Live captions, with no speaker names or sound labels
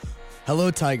Hello,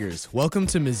 Tigers. Welcome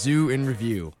to Mizzou in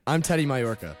Review. I'm Teddy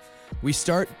Majorca. We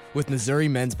start with Missouri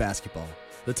men's basketball.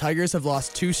 The Tigers have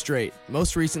lost 2 straight,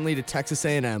 most recently to Texas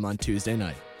A&M on Tuesday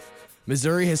night.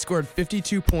 Missouri has scored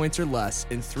 52 points or less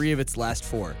in 3 of its last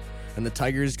 4, and the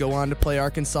Tigers go on to play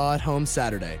Arkansas at home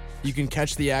Saturday. You can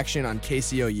catch the action on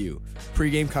KCOU.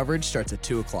 Pre-game coverage starts at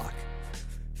 2 o'clock.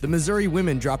 The Missouri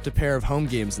women dropped a pair of home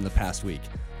games in the past week,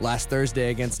 last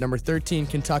Thursday against number 13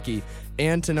 Kentucky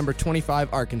and to number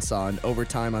 25 Arkansas in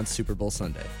overtime on Super Bowl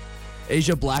Sunday.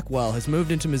 Asia Blackwell has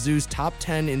moved into Mizzou's top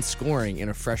 10 in scoring in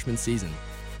a freshman season.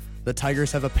 The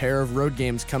Tigers have a pair of road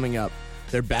games coming up.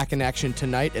 They're back in action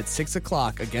tonight at 6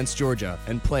 o'clock against Georgia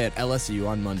and play at LSU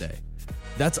on Monday.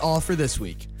 That's all for this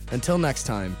week. Until next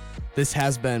time, this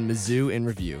has been Mizzou in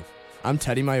Review. I'm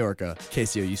Teddy Majorca,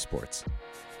 KCOU Sports.